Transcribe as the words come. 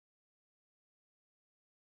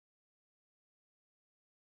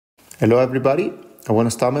Hello everybody, I want to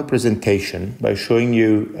start my presentation by showing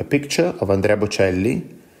you a picture of Andrea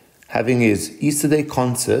Bocelli having his Easter Day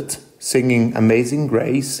concert singing Amazing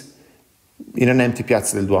Grace in an empty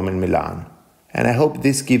Piazza del Duomo in Milan. And I hope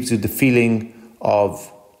this gives you the feeling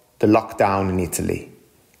of the lockdown in Italy.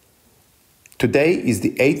 Today is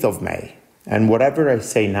the 8th of May, and whatever I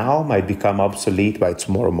say now might become obsolete by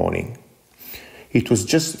tomorrow morning. It was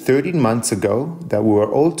just 13 months ago that we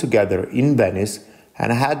were all together in Venice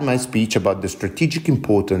and I had my speech about the strategic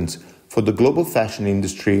importance for the global fashion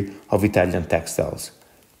industry of Italian textiles.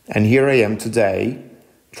 And here I am today,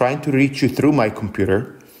 trying to reach you through my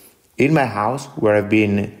computer in my house where I've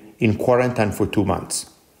been in quarantine for 2 months.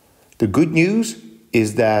 The good news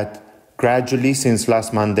is that gradually since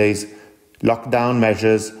last Monday's lockdown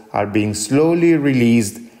measures are being slowly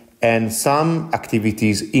released and some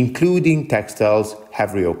activities, including textiles,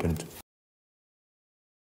 have reopened.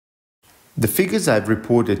 The figures I've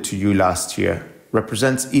reported to you last year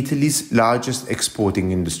represents Italy's largest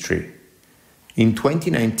exporting industry. In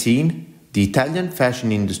 2019, the Italian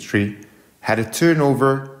fashion industry had a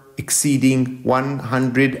turnover exceeding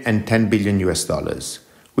 $110 billion,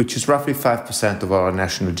 which is roughly 5% of our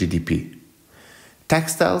national GDP.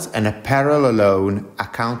 Textiles and apparel alone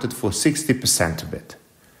accounted for 60% of it,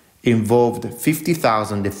 involved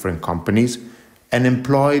 50,000 different companies, and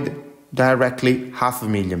employed directly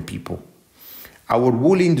 500,000 people. Our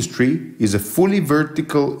wool industry is a fully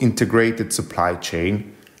vertical integrated supply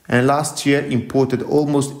chain and last year imported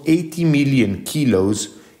almost 80 million kilos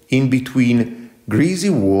in between greasy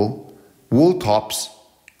wool, wool tops,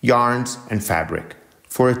 yarns and fabric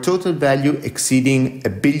for a total value exceeding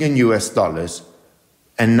 $1 billion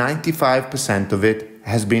and 95% of it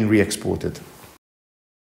has been re-exported.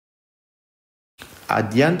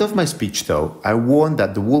 At the end of my speech though, I warned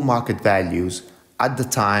that the wool market values at the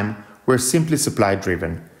time were simply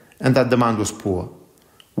supply-driven and that demand was poor.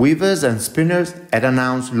 Weavers and spinners had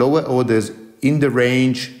announced lower orders in the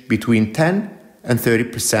range between 10 and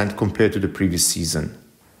 30% compared to the previous season.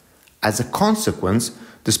 As a consequence,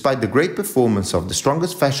 despite the great performance of the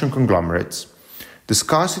strongest fashion conglomerates, the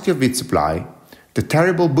scarcity of its supply, the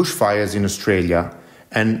terrible bushfires in Australia,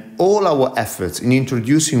 and all our efforts in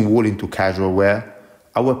introducing wool into casual wear,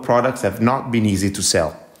 our products have not been easy to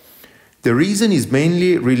sell. The reason is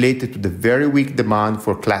mainly related to the very weak demand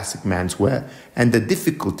for classic menswear and the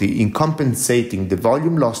difficulty in compensating the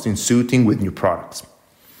volume lost in suiting with new products.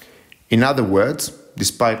 In other words,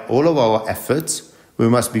 despite all of our efforts, we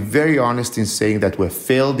must be very honest in saying that we have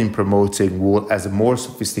failed in promoting wool as a more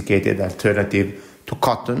sophisticated alternative to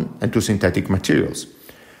cotton and to synthetic materials.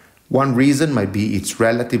 One reason might be its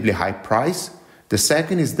relatively high price. The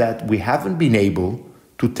second is that we haven't been able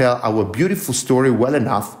to tell our beautiful story well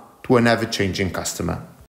enough to an ever-changing customer.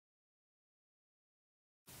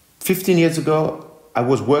 15 years ago, I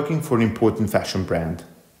was working for an important fashion brand,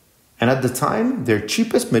 and at the time, their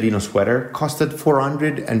cheapest merino sweater costed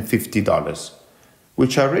 $450,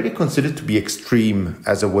 which I already considered to be extreme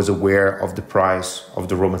as I was aware of the price of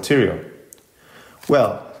the raw material.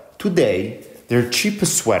 Well, today, their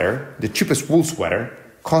cheapest sweater, the cheapest wool sweater,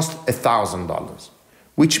 cost $1,000,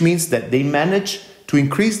 which means that they managed to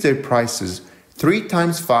increase their prices 3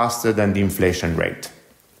 times faster than the inflation rate.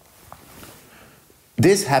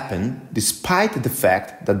 This happened despite the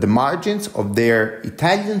fact that the margins of their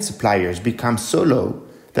Italian suppliers became so low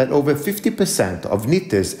that over 50% of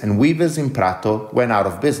knitters and weavers in Prato went out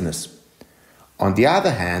of business. On the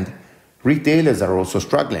other hand, retailers are also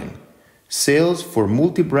struggling. Sales for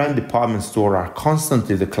multi-brand department stores are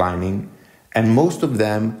constantly declining, and most of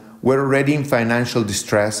them were already in financial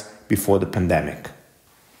distress before the pandemic.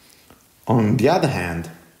 On the other hand,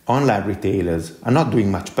 online retailers are not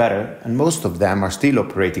doing much better and most of them are still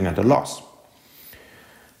operating at a loss.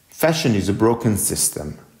 Fashion is a broken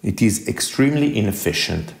system. It is extremely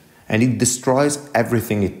inefficient and it destroys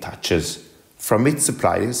everything it touches, from its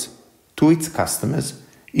suppliers to its customers,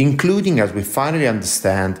 including, as we finally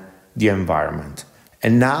understand, the environment.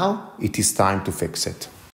 And now it is time to fix it.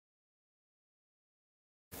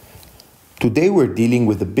 Today we're dealing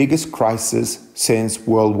with the biggest crisis since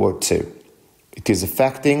World War II. It is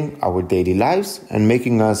affecting our daily lives and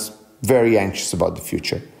making us very anxious about the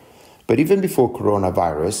future. But even before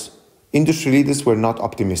coronavirus, industry leaders were not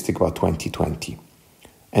optimistic about 2020.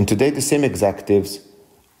 And today the same executives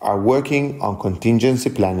are working on contingency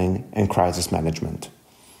planning and crisis management.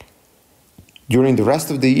 During the rest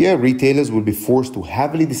of the year, retailers will be forced to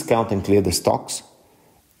heavily discount and clear the stocks,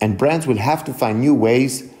 and brands will have to find new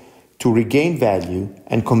ways to regain value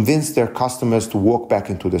and convince their customers to walk back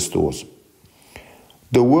into the stores.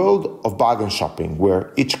 The world of bargain shopping,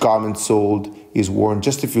 where each garment sold is worn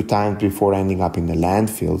just a few times before ending up in the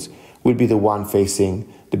landfills, will be the one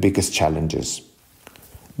facing the biggest challenges.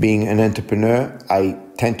 Being an entrepreneur, I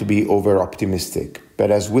tend to be over-optimistic,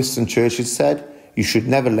 but as Winston Churchill said, you should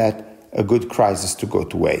never let a good crisis to go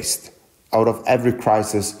to waste. Out of every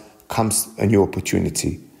crisis comes a new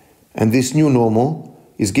opportunity. And this new normal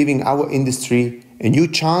is giving our industry a new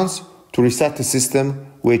chance to reset the system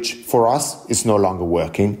which for us is no longer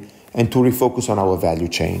working and to refocus on our value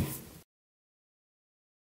chain.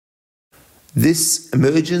 This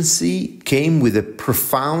emergency came with a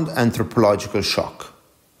profound anthropological shock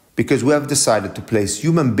because we have decided to place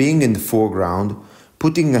human being in the foreground,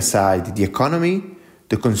 putting aside the economy,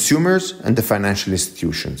 the consumers and the financial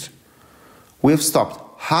institutions. We have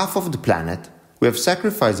stopped half of the planet, we have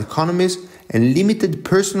sacrificed economies and limited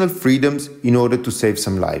personal freedoms in order to save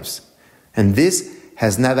some lives. And this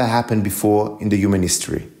has never happened before in the human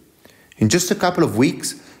history. In just a couple of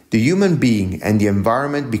weeks, the human being and the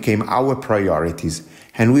environment became our priorities,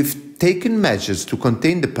 and we've taken measures to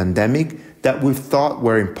contain the pandemic that we thought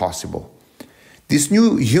were impossible. This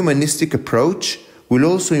new humanistic approach will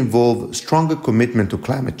also involve stronger commitment to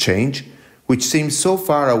climate change, which seems so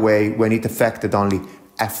far away when it affected only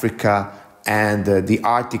Africa and the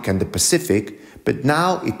Arctic and the Pacific, but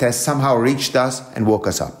now it has somehow reached us and woke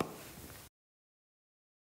us up.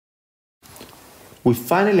 We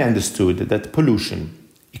finally understood that pollution,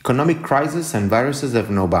 economic crisis and viruses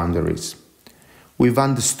have no boundaries. We've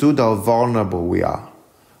understood how vulnerable we are.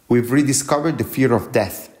 We've rediscovered the fear of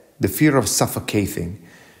death, the fear of suffocating,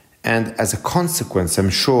 and as a consequence,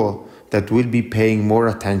 I'm sure that we'll be paying more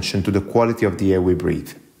attention to the quality of the air we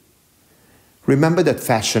breathe. Remember that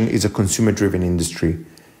fashion is a consumer-driven industry,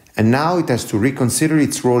 and now it has to reconsider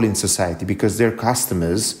its role in society because their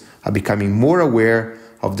customers are becoming more aware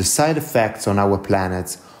of the side effects on our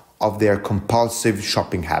planet of their compulsive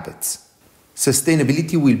shopping habits.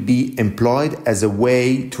 Sustainability will be employed as a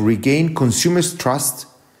way to regain consumers' trust,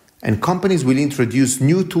 and companies will introduce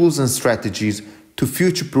new tools and strategies to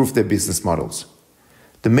future-proof their business models.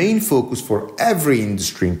 The main focus for every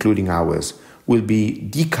industry, including ours, will be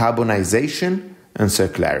decarbonization and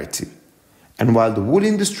circularity. And while the wool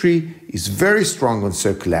industry is very strong on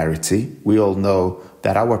circularity, we all know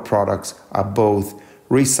that our products are both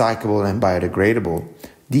recyclable and biodegradable,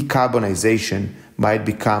 decarbonization might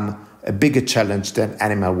become a bigger challenge than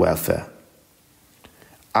animal welfare.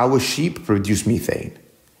 Our sheep produce methane,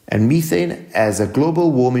 and methane has a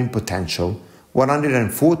global warming potential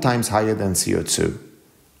 104 times higher than CO2,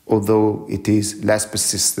 although it is less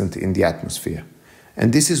persistent in the atmosphere.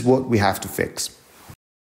 And this is what we have to fix.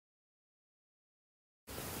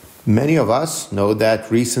 Many of us know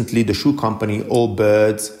that recently the shoe company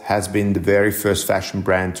Allbirds has been the very first fashion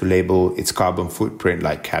brand to label its carbon footprint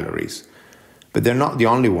like calories. But they're not the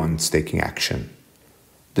only ones taking action.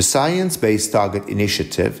 The Science Based Target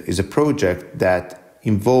Initiative is a project that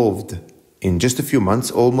involved, in just a few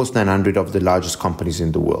months, almost 900 of the largest companies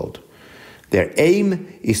in the world. Their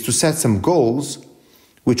aim is to set some goals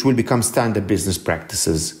which will become standard business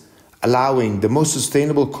practices, allowing the most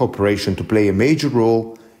sustainable corporation to play a major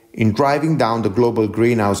role in driving down the global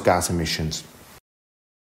greenhouse gas emissions.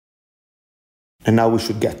 And now we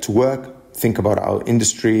should get to work, think about our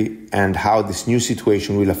industry and how this new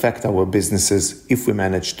situation will affect our businesses if we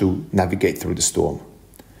manage to navigate through the storm.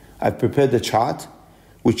 I've prepared a chart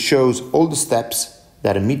which shows all the steps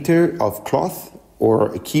that a meter of cloth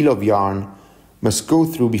or a kilo of yarn must go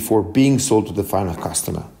through before being sold to the final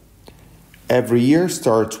customer. Every year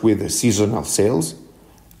starts with seasonal sales.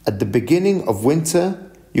 At the beginning of winter,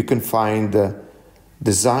 you can find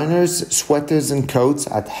designers, sweaters and coats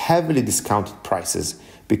at heavily discounted prices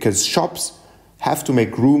because shops have to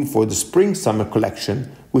make room for the spring-summer collection,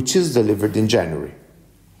 which is delivered in January.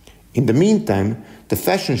 In the meantime, the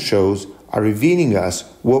fashion shows are revealing us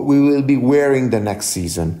what we will be wearing the next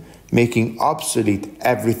season, making obsolete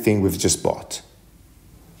everything we've just bought.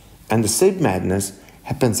 And the same madness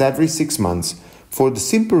happens every 6 months for the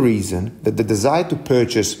simple reason that the desire to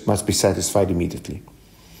purchase must be satisfied immediately.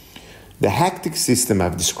 The hectic system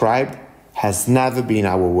I've described has never been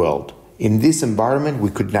our world. In this environment,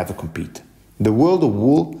 we could never compete. The world of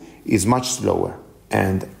wool is much slower,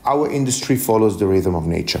 and our industry follows the rhythm of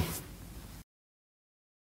nature.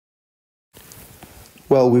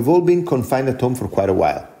 Well, we've all been confined at home for quite a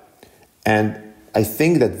while, and I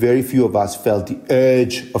think that very few of us felt the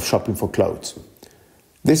urge of shopping for clothes.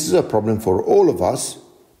 This is a problem for all of us,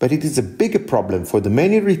 but it is a bigger problem for the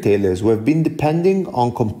many retailers who have been depending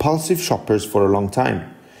on compulsive shoppers for a long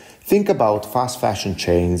time. Think about fast fashion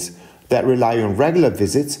chains that rely on regular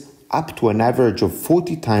visits, up to an average of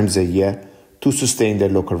 40 times a year to sustain their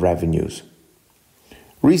local revenues.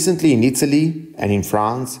 Recently in Italy and in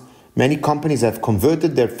France, many companies have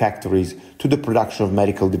converted their factories to the production of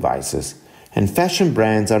medical devices, and fashion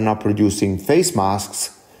brands are now producing face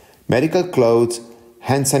masks, medical clothes,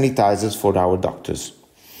 hand sanitizers for our doctors.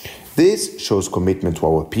 This shows commitment to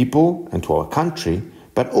our people and to our country,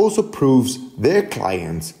 but also proves their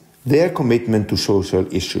clients their commitment to social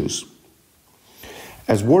issues.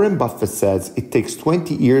 As Warren Buffett says, it takes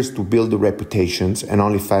 20 years to build a reputation and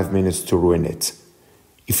only 5 minutes to ruin it.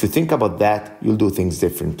 If you think about that, you'll do things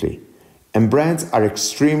differently. And brands are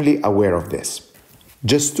extremely aware of this.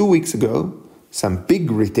 Just 2 weeks ago, some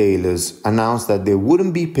big retailers announced that they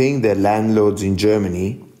wouldn't be paying their landlords in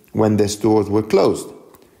Germany when their stores were closed.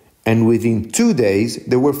 And within 2 days,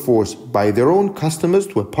 they were forced by their own customers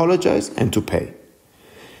to apologize and to pay.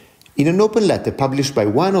 In an open letter published by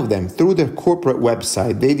one of them through their corporate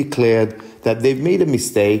website, they declared that they've made a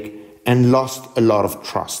mistake and lost a lot of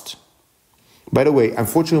trust. By the way,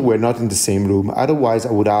 unfortunately, we're not in the same room. Otherwise,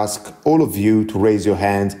 I would ask all of you to raise your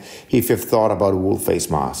hand if you've thought about wool face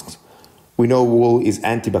masks. We know wool is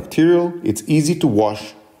antibacterial, it's easy to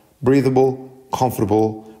wash, breathable,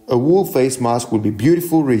 comfortable. A wool face mask will be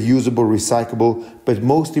beautiful, reusable, recyclable, but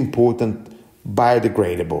most important,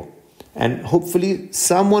 biodegradable. And hopefully,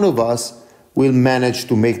 someone of us will manage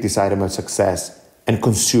to make this item a success and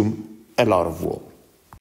consume a lot of wool.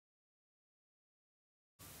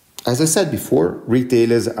 As I said before,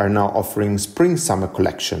 retailers are now offering spring-summer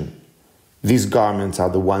collection. These garments are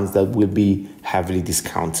the ones that will be heavily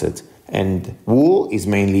discounted, and wool is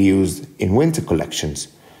mainly used in winter collections.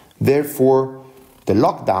 Therefore, the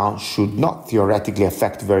lockdown should not theoretically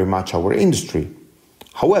affect very much our industry.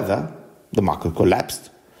 However, the market collapsed,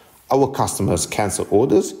 our customers canceled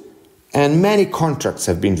orders, and many contracts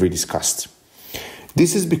have been rediscussed.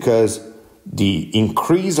 This is because the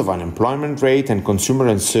increase of unemployment rate and consumer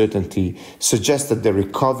uncertainty suggests that the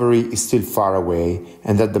recovery is still far away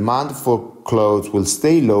and that demand for clothes will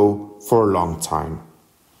stay low for a long time.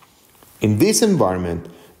 In this environment,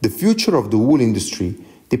 the future of the wool industry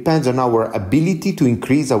depends on our ability to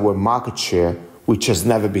increase our market share, which has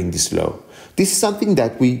never been this low. This is something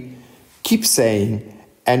that we keep saying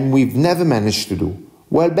and we've never managed to do.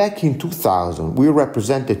 Well, back in 2000, we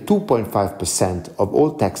represented 2.5% of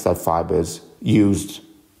all textile fibers used.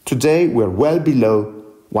 Today, we're well below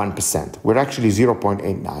 1%. We're actually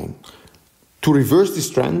 0.89. To reverse this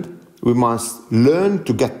trend, we must learn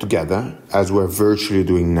to get together, as we're virtually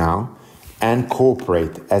doing now, and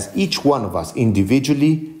cooperate, as each one of us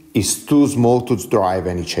individually is too small to drive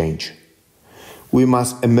any change. We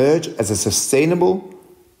must emerge as a sustainable,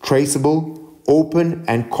 traceable, open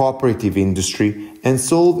and cooperative industry and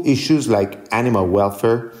solve issues like animal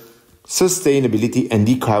welfare, sustainability and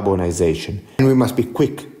decarbonization. And we must be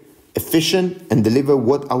quick, efficient and deliver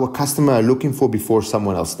what our customers are looking for before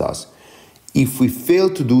someone else does. If we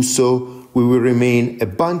fail to do so, we will remain a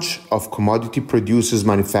bunch of commodity producers,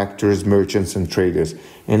 manufacturers, merchants and traders,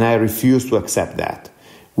 and I refuse to accept that.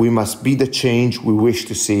 We must be the change we wish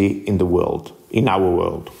to see in the world, in our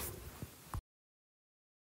world.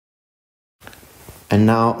 And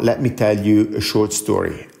now let me tell you a short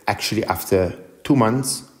story. Actually, after 2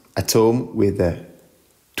 months at home with the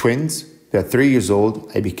twins, they're 3 years old,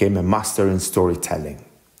 I became a master in storytelling.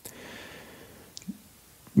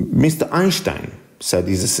 Mr. Einstein, said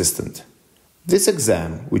his assistant, this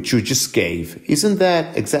exam which you just gave, isn't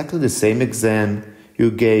that exactly the same exam you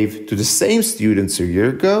gave to the same students a year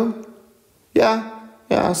ago?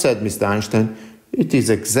 Yeah, said Mr. Einstein, it is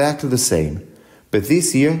exactly the same. But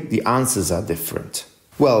this year, the answers are different.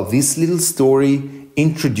 Well, this little story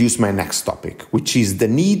introduced my next topic, which is the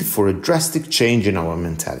need for a drastic change in our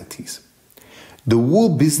mentalities. The wool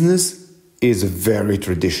business is a very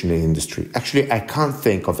traditional industry. Actually, I can't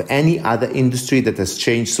think of any other industry that has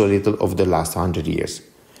changed so little over the last 100 years.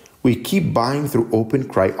 We keep buying through open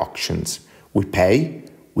cry auctions. We pay,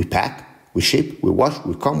 we pack, we ship, we wash,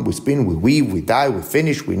 we comb, we spin, we weave, we dye, we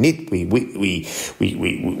finish, we knit, we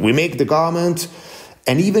make the garment.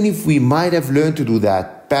 And even if we might have learned to do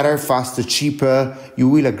that better, faster, cheaper, you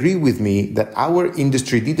will agree with me that our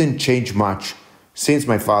industry didn't change much since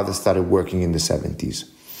my father started working in the 70s.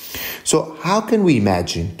 So how can we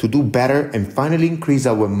imagine to do better and finally increase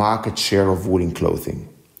our market share of woolen clothing?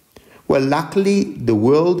 Well, luckily, the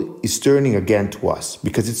world is turning again to us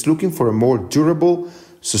because it's looking for a more durable,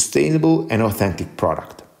 sustainable and authentic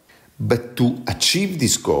product. But to achieve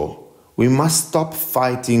this goal, we must stop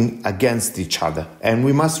fighting against each other and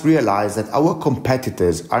we must realize that our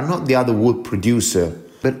competitors are not the other wool producer,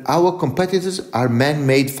 but our competitors are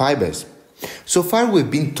man-made fibers. So far,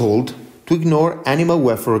 we've been told to ignore animal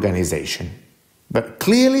welfare organization. But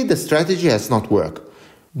clearly, the strategy has not worked.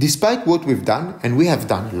 Despite what we've done, and we have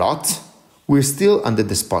done lots, we're still under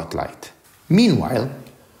the spotlight. Meanwhile,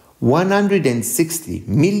 160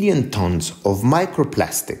 million tons of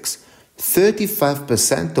microplastics,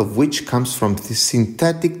 35% of which comes from the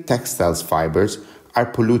synthetic textiles fibers, are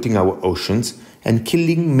polluting our oceans and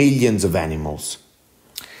killing millions of animals.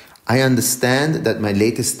 I understand that my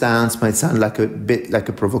latest stance might sound like a bit like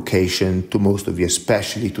a provocation to most of you,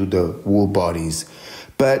 especially to the wool bodies.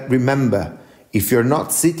 But remember, if you're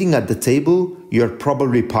not sitting at the table, you're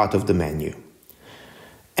probably part of the menu.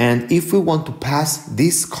 And if we want to pass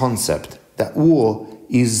this concept that wool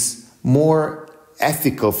is more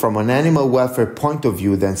ethical from an animal welfare point of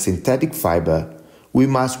view than synthetic fiber, we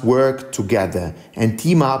must work together and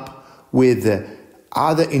team up with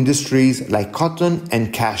other industries like cotton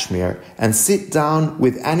and cashmere and sit down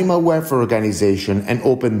with animal welfare organizations and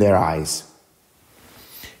open their eyes.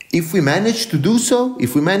 If we manage to do so,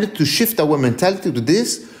 if we manage to shift our mentality to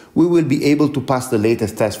this, we will be able to pass the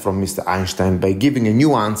latest test from Mr. Einstein by giving a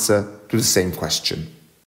new answer to the same question.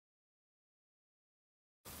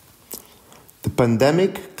 The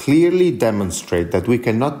pandemic clearly demonstrates that we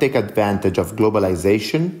cannot take advantage of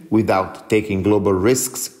globalization without taking global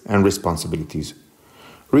risks and responsibilities.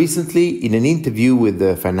 Recently, in an interview with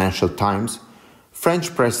the Financial Times,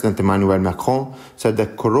 French President Emmanuel Macron said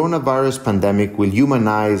that coronavirus pandemic will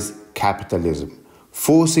humanize capitalism,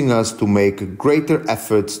 forcing us to make greater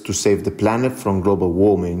efforts to save the planet from global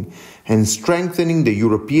warming and strengthening the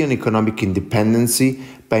European economic independence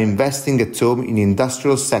by investing at home in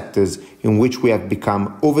industrial sectors in which we have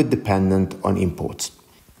become over-dependent on imports.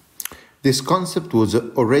 This concept was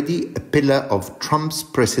already a pillar of Trump's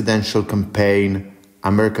presidential campaign,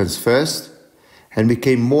 Americans First, and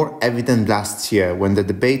became more evident last year when the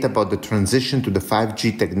debate about the transition to the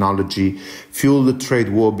 5G technology fueled the trade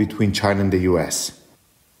war between China and the US.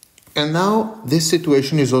 And now this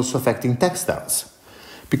situation is also affecting textiles,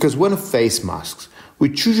 because when a face mask,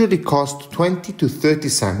 which usually costs 20 to 30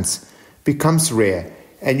 cents, becomes rare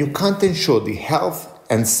and you can't ensure the health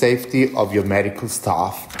and safety of your medical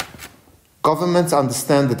staff, governments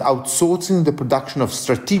understand that outsourcing the production of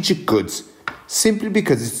strategic goods simply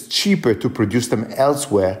because it's cheaper to produce them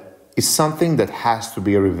elsewhere is something that has to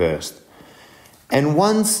be reversed. And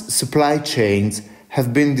once supply chains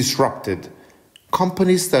have been disrupted,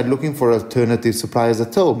 companies start looking for alternative suppliers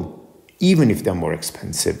at home, even if they're more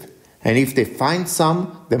expensive. And if they find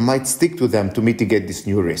some, they might stick to them to mitigate this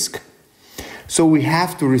new risk. So we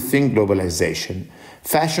have to rethink globalization.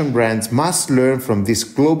 Fashion brands must learn from this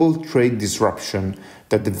global trade disruption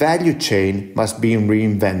that the value chain must be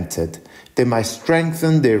reinvented. They must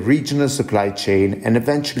strengthen their regional supply chain and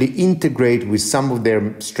eventually integrate with some of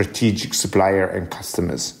their strategic supplier and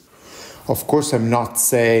customers. Of course, I'm not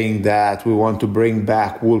saying that we want to bring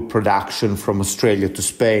back wool production from Australia to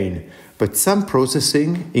Spain, but some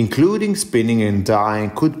processing, including spinning and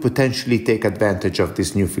dyeing, could potentially take advantage of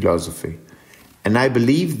this new philosophy. And I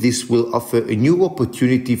believe this will offer a new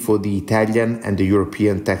opportunity for the Italian and the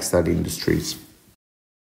European textile industries.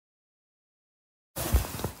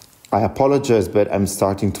 I apologize, but I'm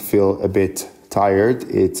starting to feel a bit tired.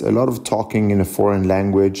 It's a lot of talking in a foreign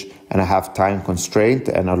language, and I have time constraint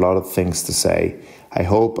and a lot of things to say. I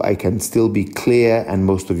hope I can still be clear and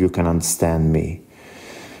most of you can understand me.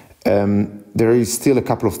 There is still a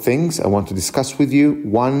couple of things I want to discuss with you.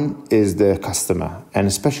 One is the customer, and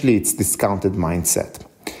especially its discounted mindset.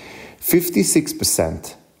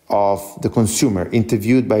 56% of the consumer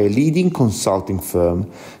interviewed by a leading consulting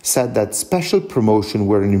firm said that special promotion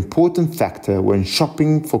were an important factor when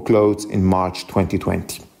shopping for clothes in March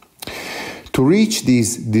 2020. To reach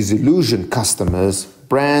these disillusioned customers,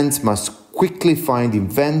 brands must quickly find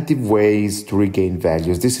inventive ways to regain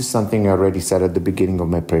values. This is something I already said at the beginning of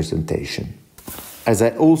my presentation. As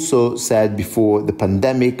I also said before, the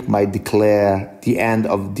pandemic might declare the end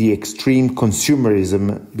of the extreme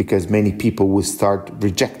consumerism because many people will start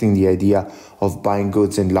rejecting the idea of buying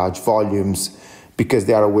goods in large volumes because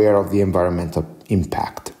they are aware of the environmental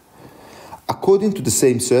impact. According to the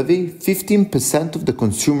same survey, 15% of the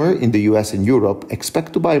consumer in the US and Europe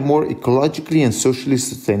expect to buy more ecologically and socially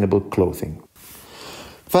sustainable clothing.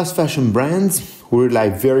 Fast fashion brands, who rely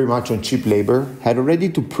very much on cheap labor, had already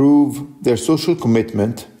to prove their social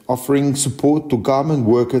commitment, offering support to garment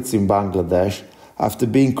workers in Bangladesh after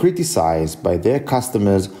being criticized by their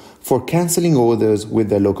customers for canceling orders with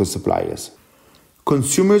their local suppliers.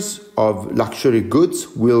 Consumers of luxury goods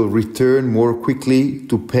will return more quickly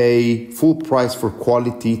to pay full price for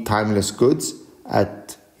quality, timeless goods,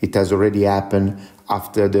 as it has already happened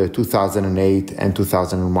after the 2008 and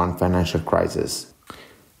 2001 financial crisis.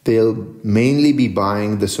 They'll mainly be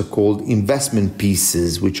buying the so-called investment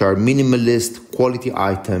pieces, which are minimalist quality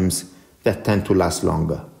items that tend to last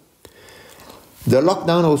longer. The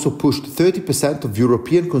lockdown also pushed 30% of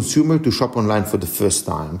European consumers to shop online for the first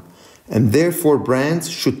time, and therefore brands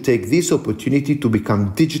should take this opportunity to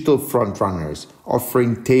become digital frontrunners,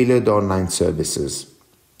 offering tailored online services.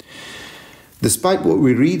 Despite what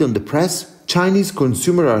we read on the press, Chinese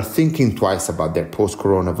consumers are thinking twice about their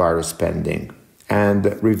post-coronavirus spending,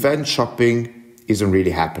 and revenge shopping isn't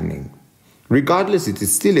really happening. Regardless, it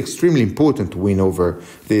is still extremely important to win over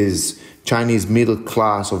this Chinese middle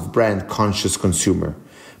class of brand-conscious consumer.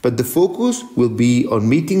 But the focus will be on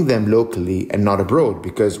meeting them locally and not abroad,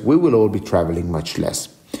 because we will all be traveling much less.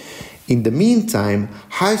 In the meantime,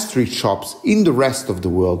 high street shops in the rest of the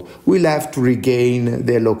world will have to regain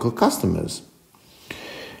their local customers.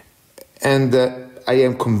 And I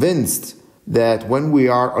am convinced that when we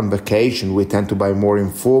are on vacation, we tend to buy more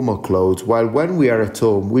informal clothes, while when we are at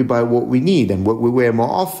home, we buy what we need and what we wear more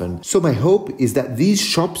often. So my hope is that these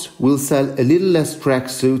shops will sell a little less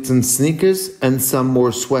tracksuits and sneakers and some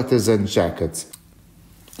more sweaters and jackets.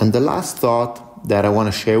 And the last thought that I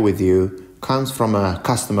want to share with you comes from a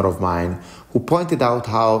customer of mine who pointed out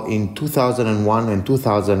how in 2001 and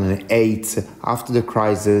 2008, after the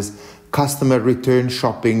crisis, customers returned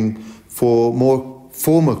shopping for more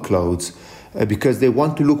formal clothes because they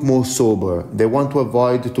want to look more sober. They want to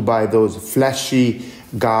avoid to buy those flashy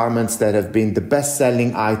garments that have been the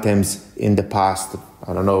best-selling items in the past,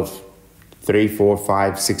 3, 4,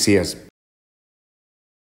 5, 6 years.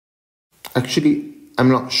 Actually, I'm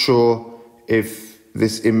not sure if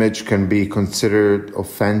this image can be considered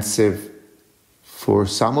offensive for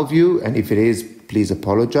some of you, and if it is, please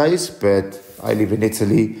apologize, but I live in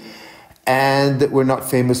Italy and we're not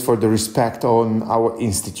famous for the respect on our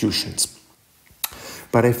institutions.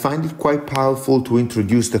 But I find it quite powerful to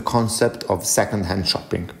introduce the concept of second-hand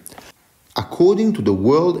shopping. According to the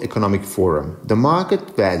World Economic Forum, the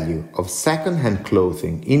market value of second-hand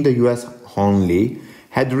clothing in the US only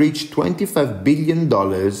had reached $25 billion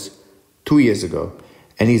 2 years ago,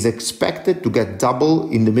 and is expected to get double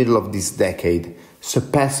in the middle of this decade,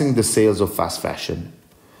 surpassing the sales of fast fashion.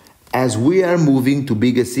 As we are moving to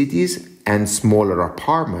bigger cities and smaller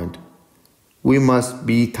apartments, we must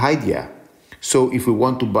be tidier. So if we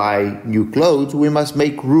want to buy new clothes, we must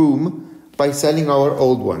make room by selling our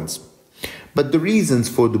old ones. But the reasons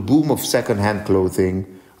for the boom of second-hand clothing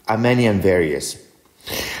are many and various.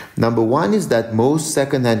 Number one is that most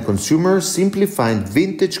second-hand consumers simply find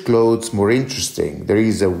vintage clothes more interesting. There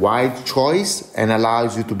is a wide choice and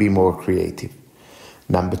allows you to be more creative.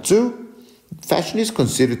 Number two, fashion is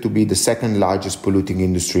considered to be the second largest polluting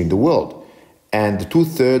industry in the world, and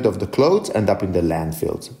 2/3 of the clothes end up in the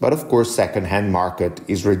landfills. But of course, second-hand market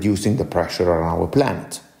is reducing the pressure on our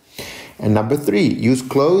planet. And number three, used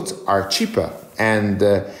clothes are cheaper and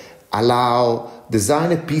allow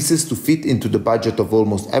designer pieces to fit into the budget of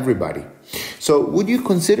almost everybody. So would you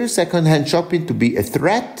consider second-hand shopping to be a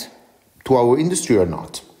threat to our industry or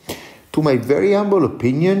not? To my very humble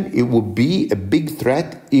opinion, it would be a big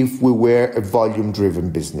threat if we were a volume-driven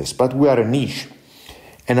business, but we are a niche.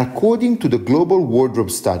 And according to the Global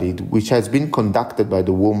Wardrobe Study, which has been conducted by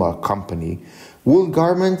the Walmart company, wool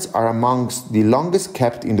garments are amongst the longest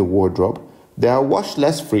kept in the wardrobe. They are washed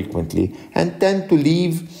less frequently and tend to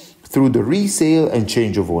leave through the resale and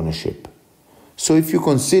change of ownership. So if you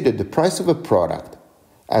consider the price of a product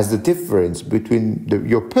as the difference between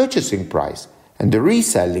your purchasing price and the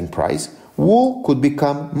reselling price, wool could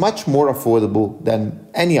become much more affordable than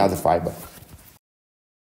any other fiber.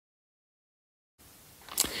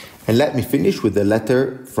 And let me finish with a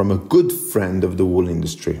letter from a good friend of the wool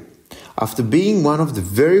industry. After being one of the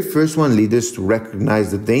very first leaders to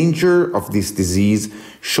recognize the danger of this disease,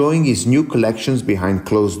 showing his new collections behind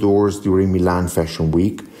closed doors during Milan Fashion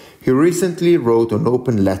Week, he recently wrote an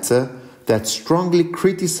open letter that strongly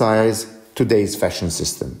criticized today's fashion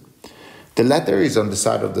system. The letter is on the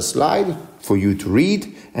side of the slide for you to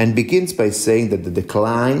read and begins by saying that the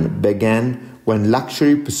decline began when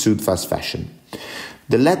luxury pursued fast fashion.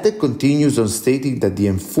 The letter continues on stating that the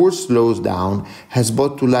enforced slowdown has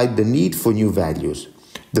brought to light the need for new values.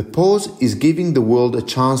 The pause is giving the world a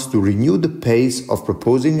chance to renew the pace of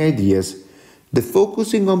proposing ideas, the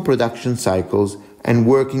focusing on production cycles and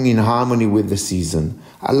working in harmony with the season,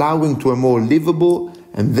 allowing to a more livable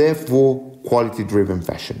and therefore quality-driven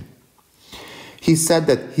fashion. He said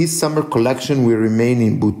that his summer collection will remain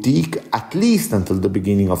in boutique at least until the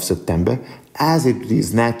beginning of September, as it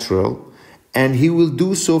is natural, and he will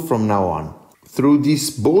do so from now on. Through this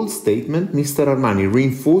bold statement, Mr. Armani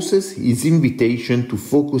reinforces his invitation to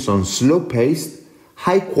focus on slow-paced,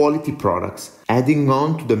 high-quality products, adding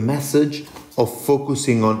on to the message of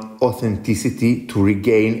focusing on authenticity to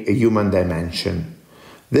regain a human dimension.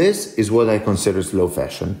 This is what I consider slow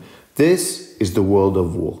fashion. This is the world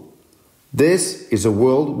of wool. This is a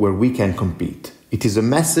world where we can compete. It is a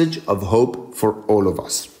message of hope for all of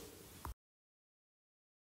us.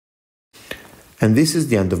 And this is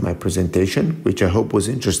the end of my presentation, which I hope was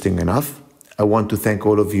interesting enough. I want to thank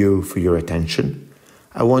all of you for your attention.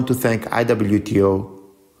 I want to thank IWTO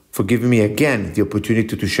for giving me again the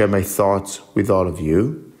opportunity to share my thoughts with all of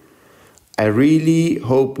you. I really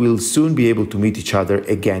hope we'll soon be able to meet each other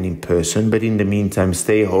again in person, but in the meantime,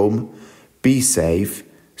 stay home, be safe,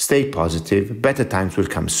 stay positive, better times will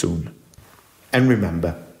come soon. And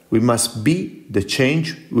remember, we must be the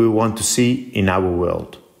change we want to see in our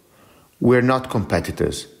world. We're not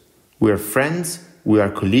competitors. We're friends, we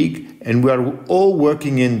are colleagues, and we are all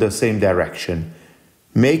working in the same direction,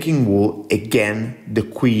 making wool again the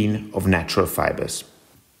queen of natural fibers.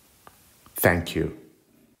 Thank you.